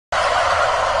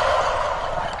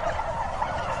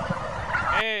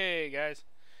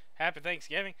Happy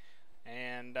Thanksgiving.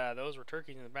 And those were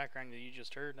turkeys in the background that you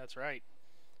just heard. That's right.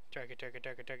 Turkey, turkey,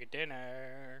 turkey, turkey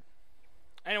dinner.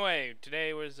 Anyway,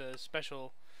 today was a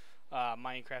special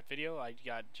Minecraft video. I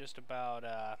got just about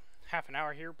half an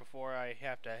hour here before I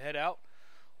have to head out,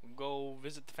 go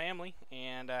visit the family,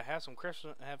 and have some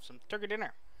turkey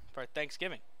dinner for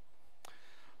Thanksgiving.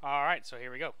 All right, so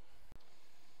here we go.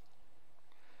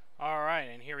 All right,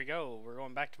 and here we go. We're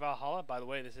going back to Valhalla. By the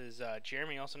way, this is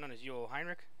Jeremy, also known as Yo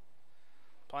Heinrich,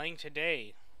 playing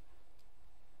today.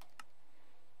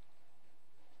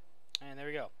 And there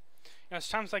we go. You know, it's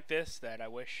times like this that I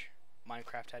wish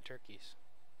Minecraft had turkeys.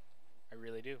 I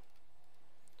really do.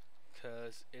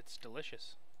 Because it's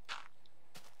delicious.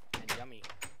 And yummy.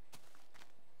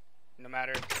 No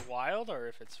matter if it's wild or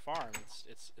if it's farm,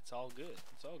 it's all good.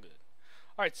 It's all good.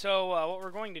 Alright, so what we're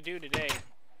going to do today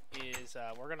is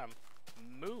we're going to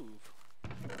move.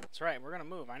 That's right, we're going to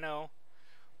move. I know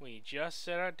we just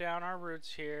set down our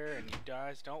roots here and you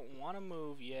guys don't want to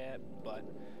move yet, but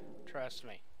trust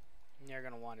me, you're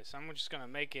going to want to. So I'm just going to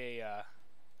make a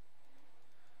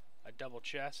double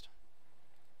chest.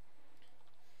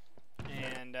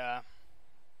 And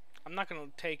I'm not going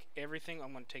to take everything.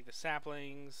 I'm going to take the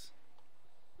saplings.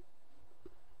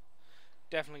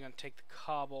 Definitely going to take the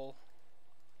cobble,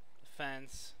 the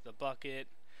fence, the bucket.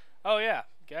 Oh yeah,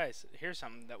 guys, here's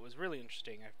something that was really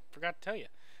interesting. I forgot to tell you.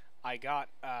 I got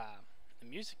a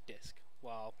music disc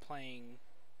while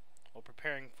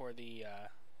preparing for the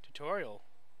tutorial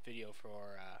video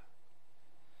for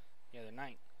the other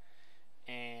night.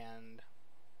 And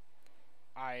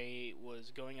I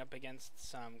was going up against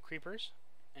some creepers,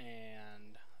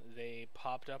 and they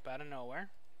popped up out of nowhere,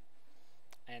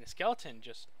 and a skeleton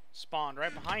just spawned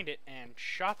right behind it and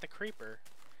shot the creeper,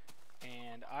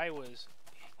 and I was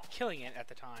killing it at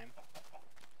the time,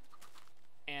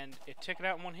 and it took it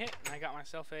out in one hit, and I got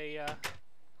myself a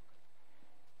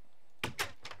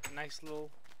nice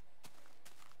little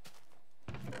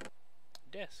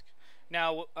disc.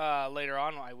 Now, later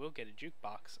on, I will get a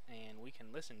jukebox, and we can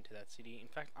listen to that CD. In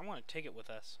fact, I'm going to take it with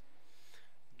us,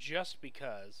 just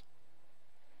because.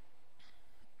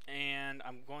 And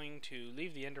I'm going to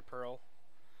leave the Ender Pearl,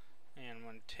 and I'm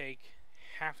going to take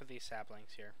half of these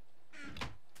saplings here.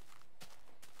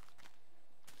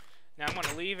 Now, I'm going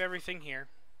to leave everything here,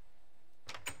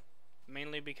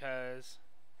 mainly because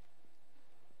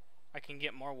I can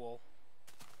get more wool.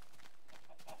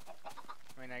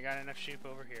 I mean, I got enough sheep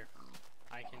over here.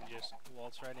 I can just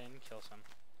waltz right in and kill some.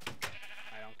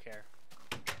 I don't care.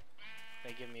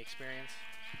 They give me experience.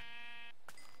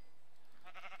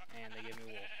 And they give me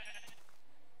wool.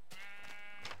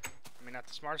 I mean, not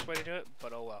the smartest way to do it,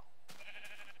 but oh well.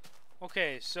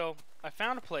 Okay, so I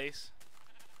found a place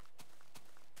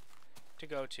to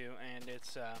go to, and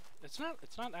it's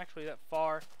not actually that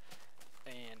far,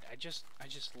 and I just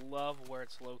love where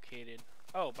it's located.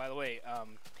 Oh, by the way,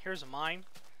 here's a mine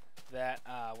that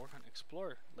we're going to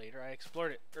explore later. I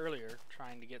explored it earlier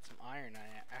trying to get some iron.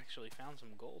 I actually found some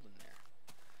gold in there.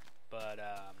 But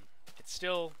it's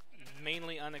still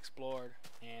mainly unexplored,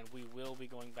 and we will be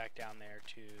going back down there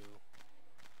to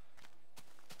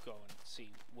go and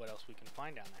see what else we can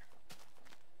find down there.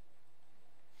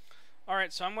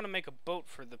 Alright, so I'm going to make a boat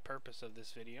for the purpose of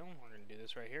this video. We're going to do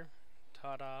this right here.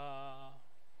 Ta-da!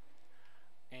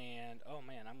 And, oh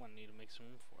man, I'm going to need to make some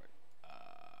room for it.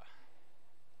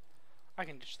 I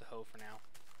can ditch the hoe for now.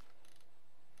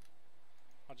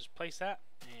 I'll just place that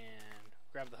and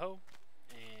grab the hoe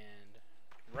and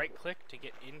right click to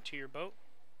get into your boat.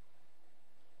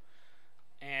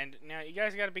 And now you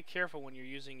guys got to be careful when you're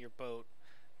using your boat,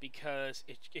 because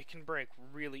it can break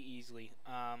really easily.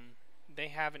 They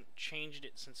haven't changed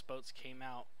it since boats came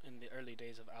out in the early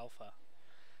days of alpha,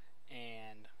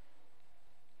 and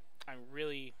I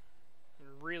really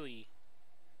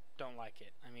don't like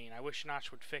it. I mean, I wish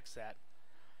Notch would fix that,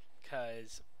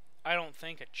 because I don't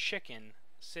think a chicken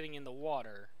sitting in the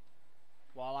water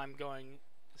while I'm going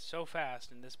so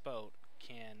fast in this boat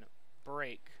can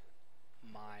break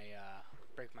my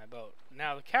boat.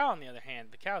 Now the cow, on the other hand,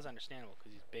 the cow's understandable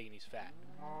because he's big and he's fat,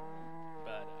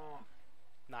 but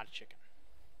not a chicken.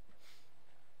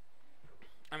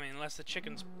 I mean, unless the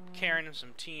chicken's carrying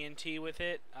some TNT with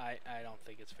it, I don't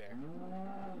think it's fair.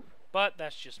 But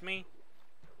that's just me.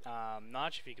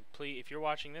 Notch, if you could please, if you're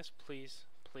watching this, please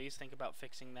think about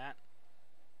fixing that,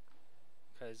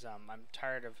 because I'm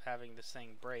tired of having this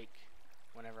thing break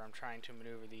whenever I'm trying to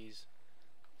maneuver these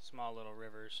small little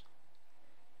rivers.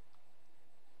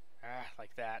 Ah,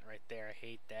 like that right there. I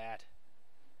hate that.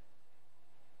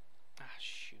 Ah,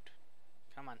 shoot.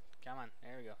 Come on, come on.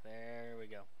 There we go. There we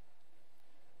go.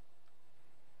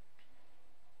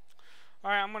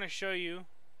 Alright, I'm going to show you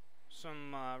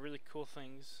some really cool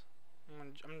things.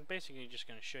 I'm basically just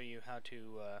going to show you how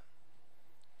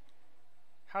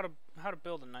to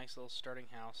build a nice little starting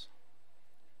house.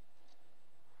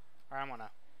 Alright, I'm gonna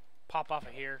pop off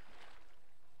of here.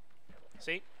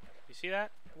 See? You see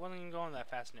that? It wasn't even going that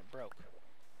fast and it broke.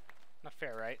 Not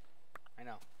fair, right? I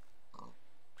know.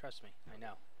 Trust me, I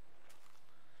know.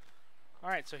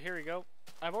 Alright, so here we go.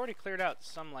 I've already cleared out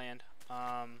some land.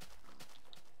 Well,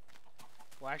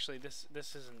 actually, this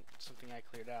isn't something I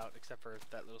cleared out, except for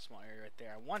that little small area right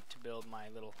there. I want to build my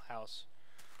little house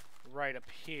right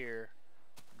up here,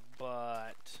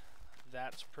 but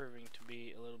that's proving to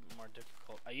be a little bit more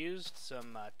difficult. I used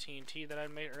some TNT that I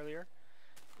made earlier,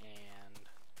 and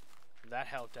that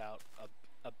helped out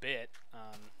a bit.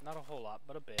 Not a whole lot,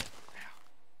 but a bit. Ow.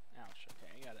 Ouch.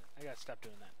 Okay, I gotta stop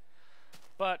doing that.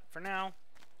 But for now,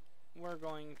 we're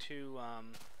going to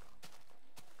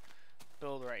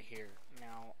build right here.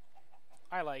 Now,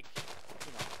 I like,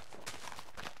 you know,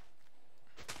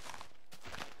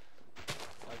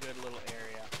 a good little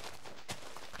area.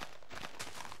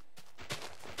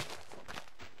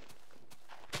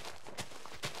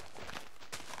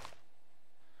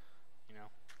 You know,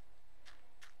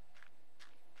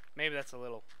 maybe that's a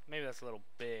little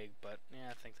big, but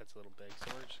yeah, I think that's a little big. So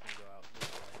we're just gonna go out this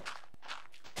way.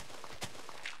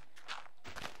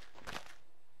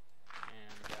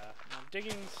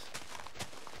 Digging's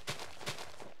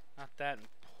not that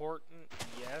important,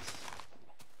 yes.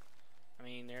 I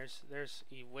mean, there's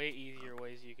way easier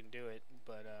ways you can do it,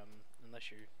 but unless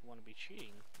you want to be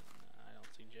cheating, I don't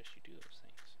suggest you do those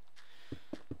things.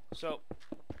 So,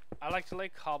 I like to lay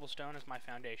cobblestone as my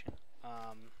foundation.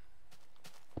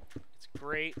 It's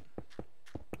great.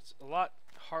 It's a lot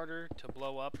harder to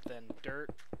blow up than dirt.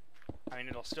 I mean,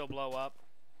 it'll still blow up,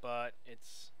 but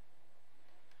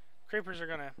creepers are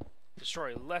gonna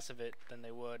destroy less of it than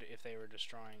they would if they were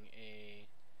destroying a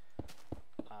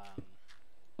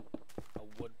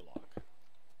wood block.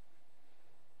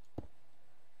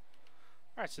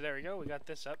 Alright, so there we go. We got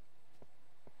this up.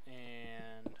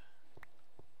 And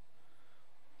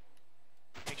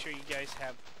make sure you guys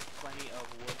have plenty of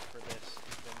wood for this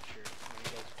adventure when you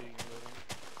guys do your moving.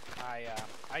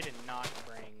 I did not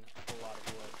bring a whole lot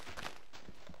of wood,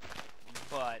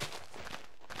 but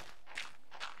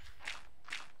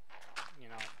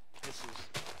this is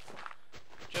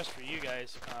just for you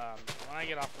guys. When I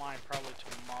get offline, probably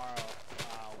tomorrow,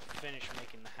 I'll finish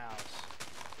making the house.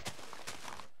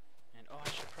 And, oh, I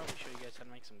should probably show you guys how to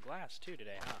make some glass, too,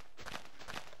 today, huh?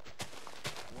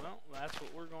 Well, that's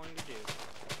what we're going to do.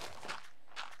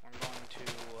 I'm going to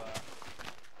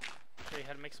show you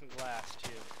how to make some glass,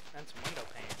 too. And some window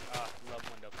panes. Ah, I love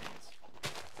window panes.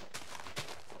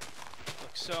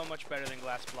 Looks so much better than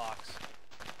glass blocks.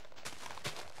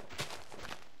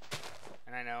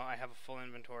 And I know I have a full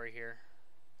inventory here.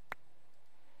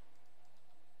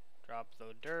 Drop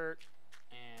the dirt,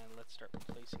 and let's start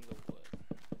replacing the wood.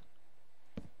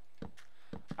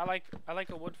 I like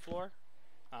a wood floor.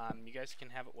 You guys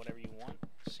can have it whatever you want.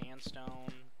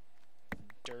 Sandstone,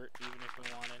 dirt, even if you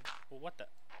wanted. Well, what the?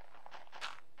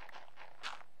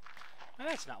 Well,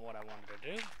 that's not what I wanted to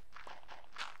do.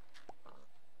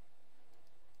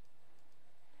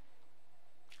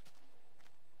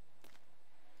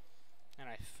 And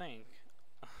I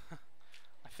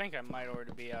think I might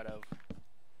already be out of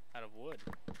wood,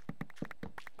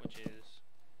 which is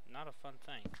not a fun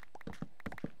thing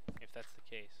if that's the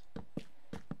case.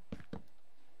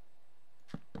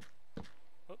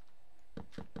 Whoop.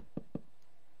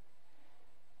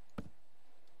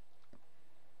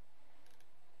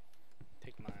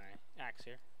 Take my axe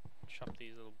here, chop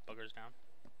these little buggers down.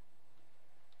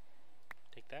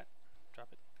 Take that,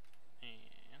 drop it,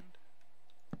 and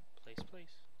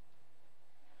place.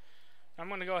 I'm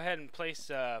going to go ahead and place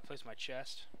my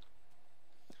chest.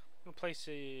 I'm going to place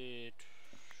it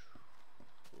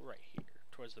right here,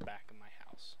 towards the back of my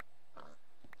house.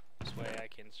 This way I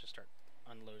can just start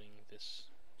unloading this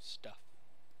stuff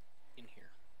in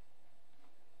here.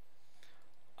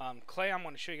 Clay, I'm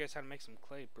going to show you guys how to make some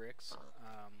clay bricks.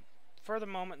 For the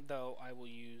moment, though, I will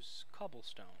use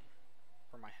cobblestone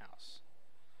for my house.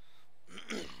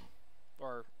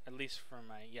 Or at least for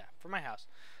my house.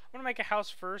 I'm gonna make a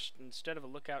house first instead of a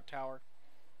lookout tower.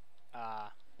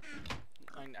 I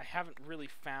haven't really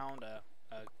found a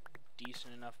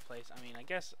decent enough place. I mean, I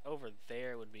guess over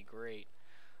there would be great,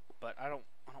 but I don't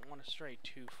want to stray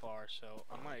too far. So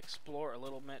I'm gonna explore a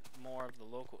little bit more of the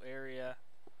local area,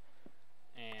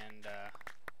 and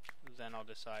then I'll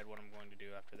decide what I'm going to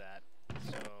do after that.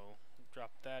 So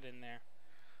drop that in there.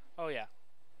 Oh yeah,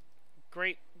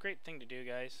 great thing to do,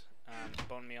 guys.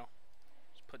 Bone meal.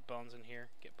 Just put bones in here,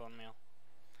 get bone meal.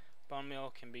 Bone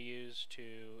meal can be used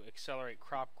to accelerate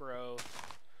crop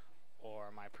growth,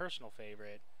 or my personal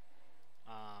favorite,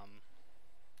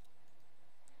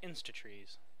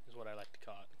 insta-trees is what I like to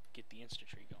call it. Get the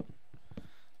insta-tree going.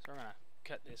 So we're going to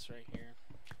cut this right here.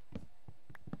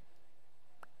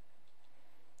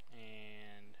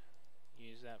 And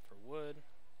use that for wood.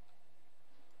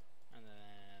 And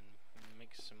then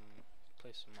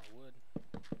place some more wood.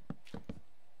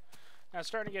 Now it's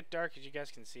starting to get dark, as you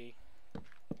guys can see.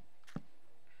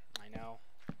 I know.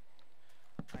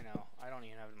 I don't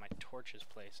even have my torches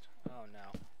placed. Oh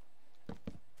no.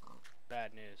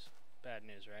 Bad news. Bad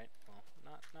news, right? Well,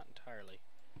 not entirely.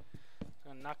 I'm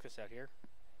gonna knock this out here.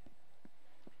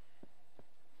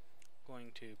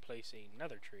 Going to place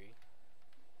another tree.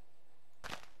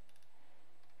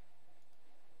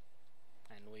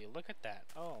 And we look at that.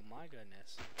 Oh my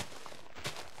goodness.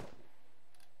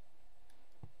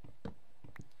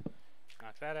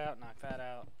 Knock that out, knock that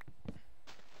out.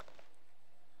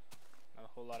 Not a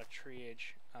whole lot of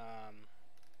treeage.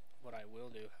 What I will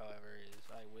do, however, is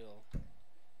I will,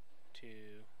 to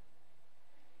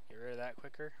get rid of that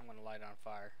quicker, I'm going to light it on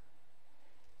fire.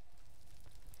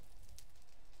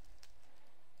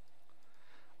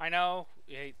 I know,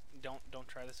 hey, don't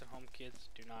try this at home, kids.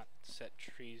 Do not set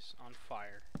trees on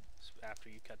fire after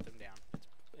you cut them down.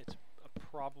 It's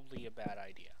probably a bad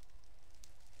idea.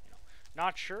 You know,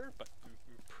 not sure, but I'm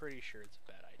pretty sure it's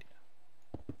a bad idea.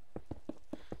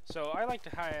 So I like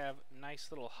to have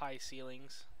nice little high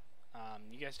ceilings.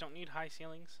 You guys don't need high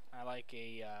ceilings. I like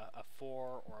a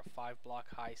 4 or a 5 block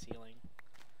high ceiling.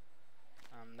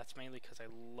 That's mainly because I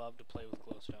love to play with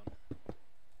glowstone.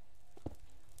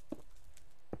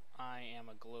 I am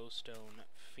a glowstone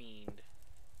fiend.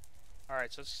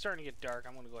 Alright, so it's starting to get dark.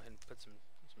 I'm going to go ahead and put some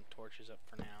torches up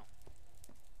for now.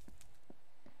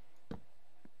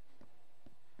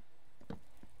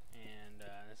 And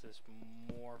this is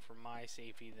more for my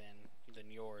safety than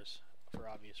yours, for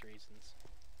obvious reasons.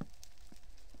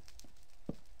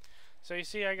 So you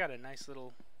see, I got a nice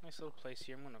little place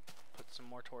here. I'm going to put some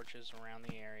more torches around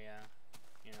the area.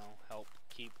 You know, help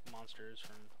keep monsters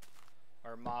from,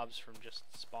 or mobs from just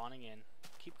spawning in.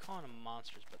 Keep calling them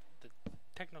monsters, but the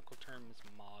technical term is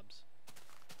mobs.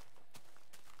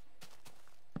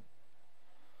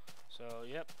 So,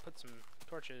 yep, put some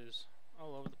torches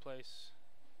all over the place.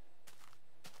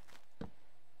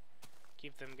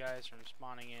 Keep them guys from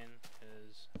spawning in,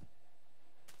 because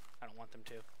I don't want them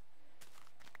to.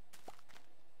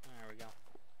 There we go.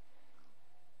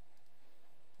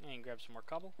 And grab some more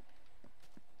cobble.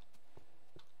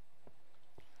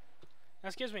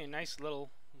 This gives me a nice little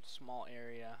small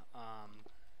area.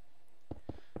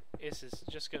 This is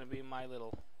just going to be my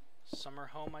little summer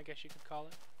home, I guess you could call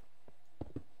it.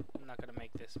 I'm not going to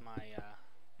make this my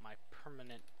my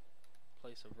permanent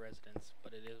place of residence,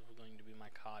 but it is going to be my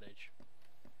cottage.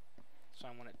 So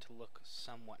I want it to look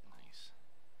somewhat nice.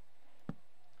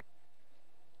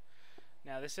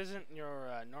 Now this isn't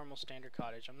your normal standard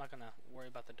cottage. I'm not going to worry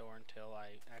about the door until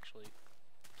I actually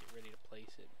get ready to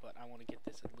place it, but I want to get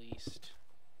this at least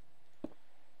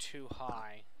too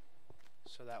high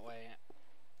so that way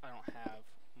I don't have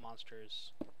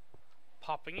monsters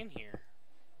popping in here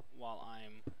while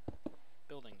I'm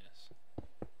building this.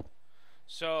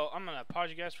 So I'm going to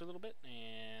pause you guys for a little bit,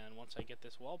 and once I get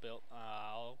this wall built,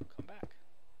 I'll come back.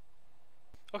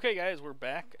 Okay guys, we're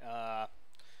back.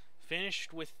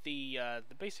 Finished with the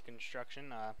basic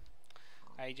construction.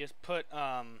 I just put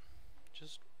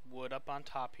just wood up on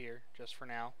top here just for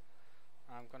now.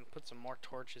 I'm going to put some more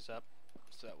torches up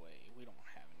so that way we don't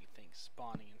have anything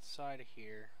spawning inside of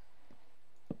here,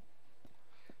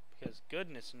 because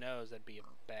goodness knows that'd be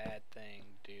a bad thing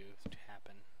to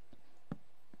happen.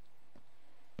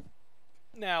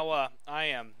 Now I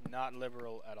am not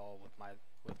liberal at all with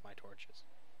my torches.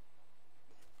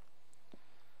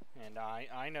 And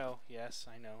I know, yes,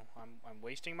 I know, I'm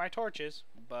wasting my torches,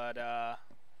 but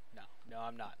no,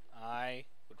 I'm not. I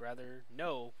would rather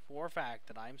know for a fact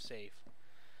that I'm safe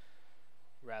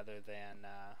rather than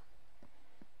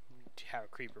have a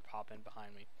creeper pop in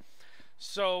behind me.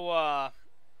 So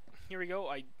here we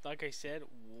go. Like I said,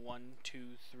 1, 2,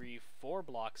 3, 4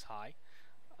 blocks high.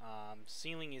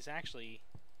 Ceiling is actually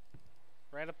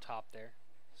right up top there.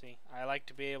 See, I like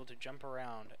to be able to jump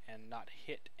around and not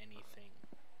hit anything.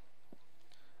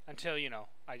 Until, you know,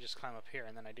 I just climb up here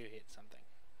and then I do hit something.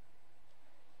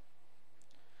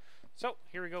 So,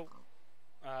 here we go.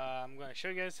 I'm going to show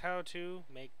you guys how to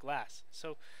make glass.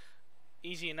 So,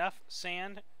 easy enough.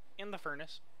 Sand in the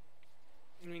furnace.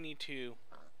 We need to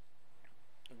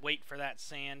wait for that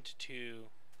sand to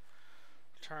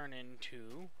turn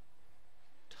into,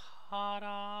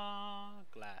 ta-da,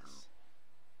 glass.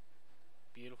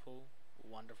 beautiful,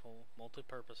 wonderful,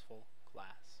 multi-purposeful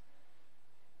glass.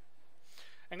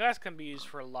 And glass can be used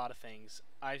for a lot of things.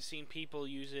 I've seen people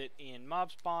use it in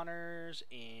mob spawners,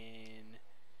 in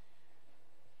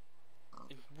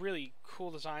really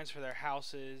cool designs for their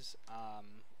houses. I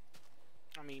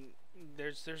mean,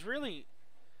 there's really,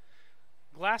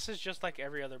 glass is just like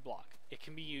every other block. It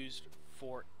can be used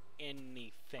for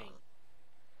anything.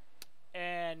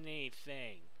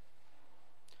 Anything.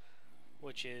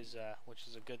 Which is a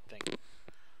good thing.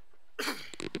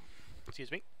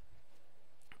 Excuse me.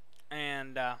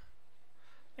 And I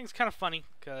think it's kind of funny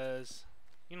because,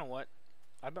 you know what?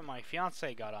 I bet my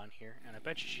fiance got on here, and I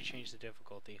bet you she changed the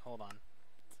difficulty. Hold on.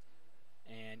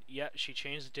 And yeah, she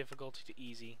changed the difficulty to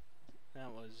easy.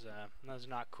 That was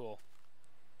not cool.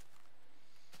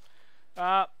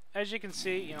 As you can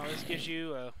see, you know, this gives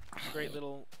you a great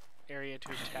little area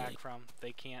to attack from.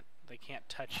 They can't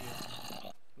touch you.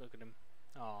 Look at him.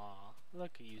 Aw,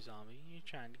 look at you, zombie. You're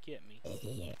trying to get me.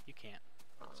 You can't.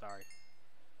 Sorry.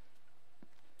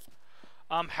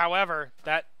 However,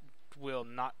 that will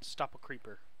not stop a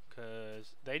creeper,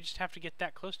 because they just have to get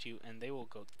that close to you, and they will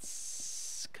go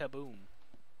tss, kaboom.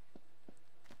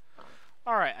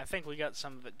 Alright, I think we got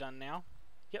some of it done now.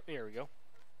 Yep, here we go.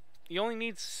 You only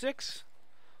need 6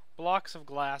 blocks of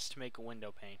glass to make a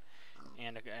window pane,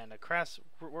 and a crass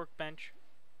workbench.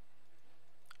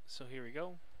 So here we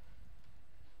go.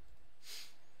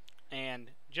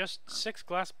 And just 6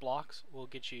 glass blocks will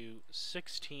get you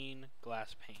 16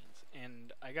 glass panes.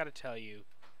 And I gotta tell you,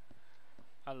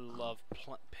 I love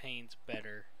panes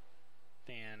better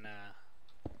than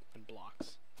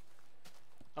blocks.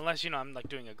 Unless, you know, I'm like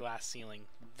doing a glass ceiling,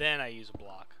 then I use a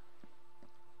block.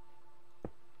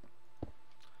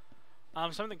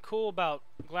 Something cool about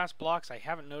glass blocks I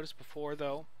haven't noticed before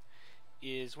though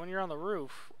is when you're on the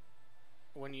roof,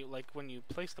 when you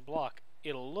place the block,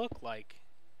 it'll look like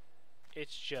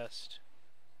it's just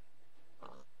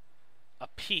a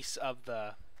piece of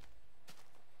the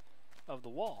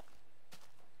wall,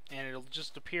 and it'll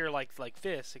just appear like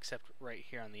this, except right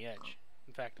here on the edge.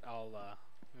 In fact, I'll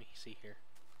let me see here.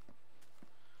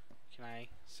 Can I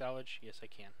salvage? Yes, I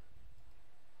can.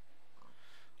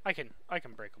 I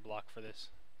can break a block for this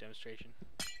demonstration.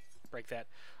 Break that.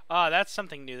 That's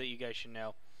something new that you guys should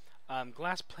know.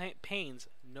 Glass panes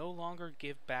no longer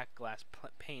give back glass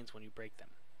panes when you break them.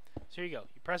 So here you go.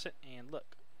 You press it and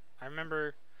look. I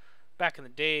remember back in the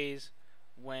days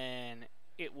when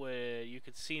you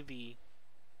could see the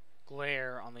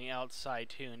glare on the outside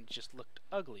too, and it just looked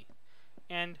ugly.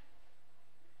 And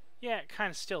yeah, it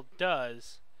kind of still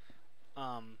does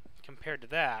compared to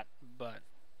that, but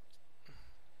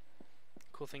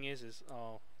cool thing is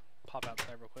I'll pop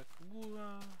outside real quick.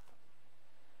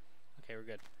 Okay, we're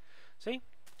good. See?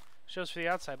 Shows for the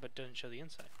outside but doesn't show the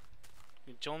inside.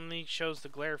 It only shows the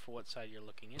glare for what side you're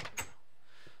looking into.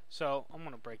 So I'm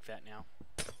gonna break that now.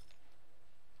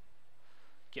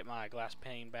 Get my glass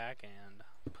pane back and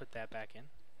put that back in.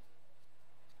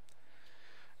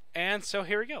 And so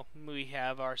here we go. We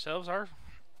have ourselves our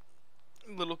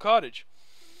little cottage.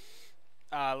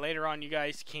 Later on you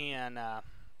guys can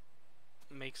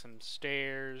make some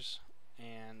stairs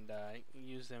and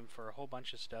use them for a whole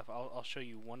bunch of stuff. I'll show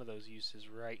you one of those uses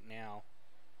right now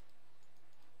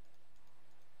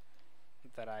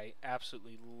that I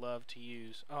absolutely love to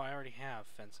use. Oh, I already have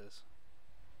fences.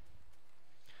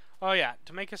 Oh yeah,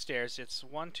 to make a stairs, it's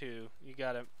 1, 2. You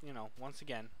gotta, you know, once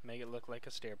again, make it look like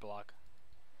a stair block.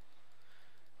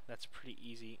 That's pretty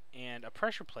easy. And a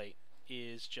pressure plate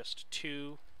is just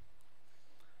 2.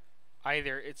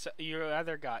 You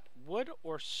either got wood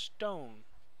or stone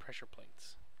pressure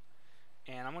plates.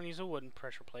 And I'm gonna use a wooden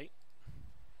pressure plate.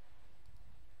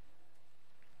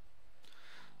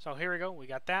 So here we go. We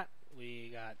got that.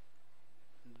 We got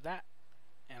that.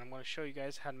 And I'm gonna show you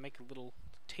guys how to make a little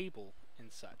table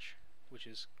and such, which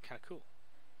is kind of cool.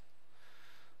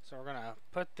 So we're gonna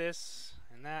put this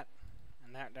and that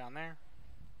down there.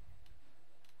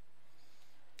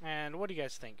 And what do you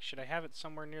guys think? Should I have it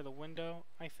somewhere near the window?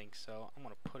 I think so. I'm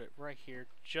gonna put it right here,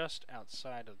 just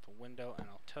outside of the window, and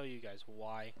I'll tell you guys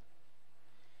why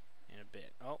in a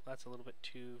bit. Oh, that's a little bit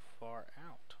too far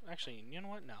out. Actually, you know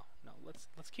what? No,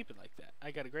 let's keep it like that.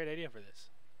 I got a great idea for this.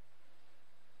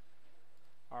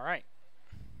 All right.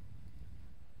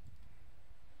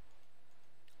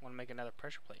 I want to make another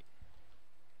pressure plate,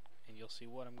 and you'll see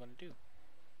what I'm going to do.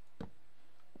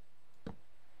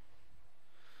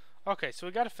 Okay, so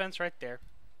we got a fence right there,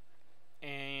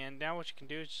 and now what you can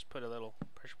do is just put a little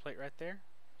pressure plate right there,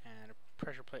 and a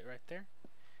pressure plate right there,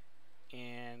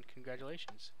 and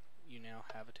congratulations, you now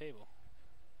have a table.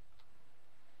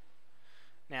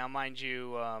 Now, mind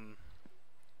you,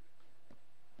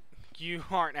 you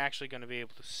aren't actually going to be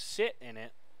able to sit in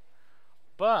it,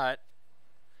 but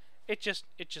it just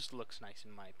looks nice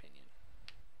in my opinion.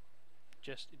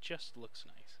 It just looks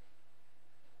nice.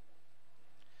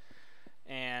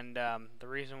 And the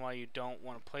reason why you don't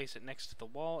want to place it next to the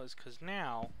wall is because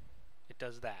now it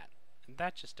does that, and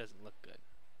that just doesn't look good.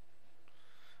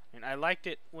 And I liked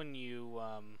it when you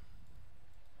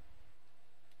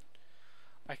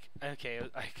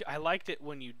I liked it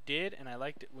when you did, and I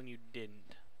liked it when you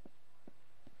didn't.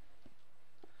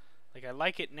 Like, I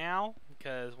like it now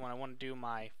because when I want to do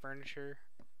my furniture,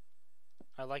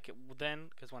 I like it then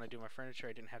because when I do my furniture,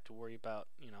 I didn't have to worry about,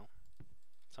 you know,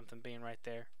 something being right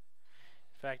there.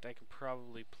 In fact, I could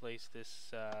probably place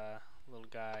this little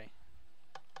guy.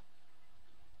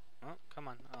 Oh, come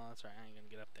on. Oh, that's right. I ain't gonna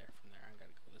get up there from there. I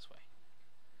gotta go this way.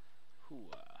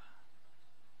 Hooah.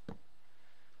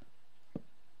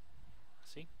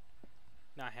 See?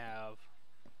 Now I have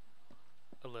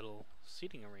a little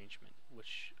seating arrangement,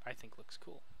 which I think looks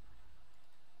cool.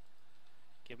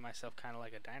 Give myself kind of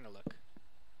like a diner look.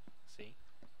 See?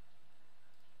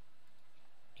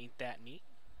 Ain't that neat?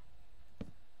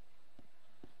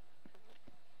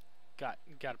 Got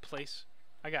a place.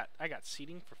 I got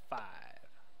seating for 5.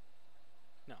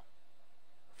 No.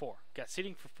 4. Got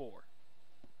seating for 4.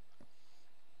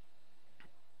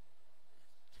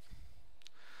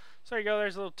 So there you go,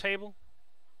 there's a little table.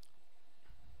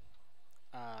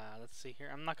 Let's see here.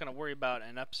 I'm not gonna worry about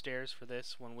an upstairs for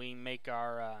this. When we make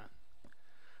our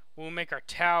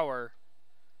tower,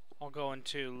 I'll go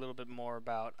into a little bit more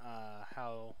about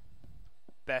how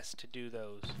best to do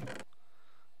those.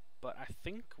 But I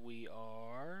think we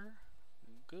are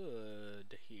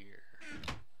good here.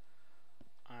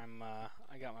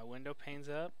 I got my window panes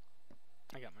up.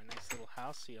 I got my nice little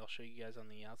house. See, I'll show you guys on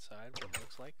the outside what it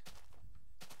looks like.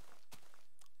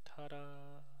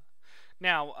 Ta-da!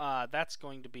 Now, that's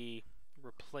going to be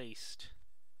replaced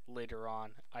later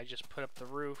on. I just put up the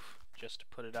roof just to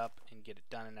put it up and get it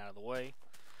done and out of the way,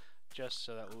 just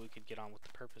so that we could get on with the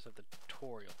purpose of the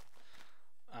tutorial.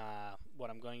 What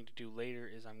I'm going to do later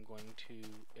is I'm going to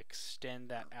extend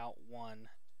that out one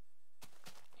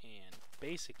and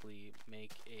basically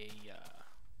make a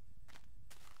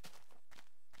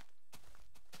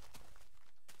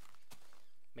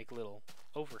little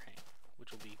overhang,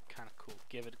 which will be kind of cool.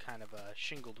 Give it kind of a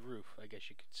shingled roof, I guess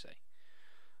you could say.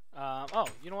 Oh,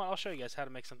 you know what? I'll show you guys how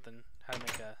to make something, how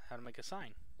to make a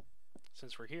sign,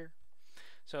 since we're here.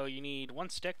 So you need 1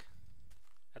 stick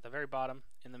at the very bottom,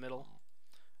 in the middle,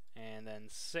 and then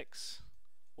 6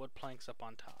 wood planks up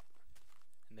on top.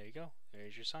 And there you go.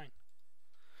 There's your sign.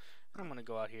 I'm gonna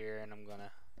go out here and I'm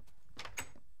gonna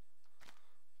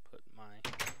put my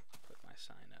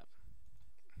sign up.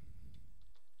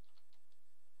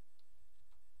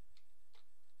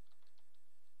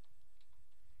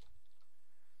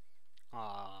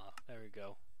 Ah, there we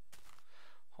go.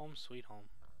 Home sweet home.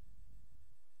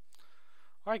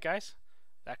 Alright guys,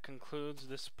 that concludes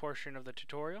this portion of the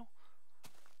tutorial,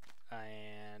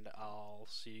 and I'll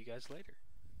see you guys later.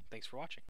 Thanks for watching.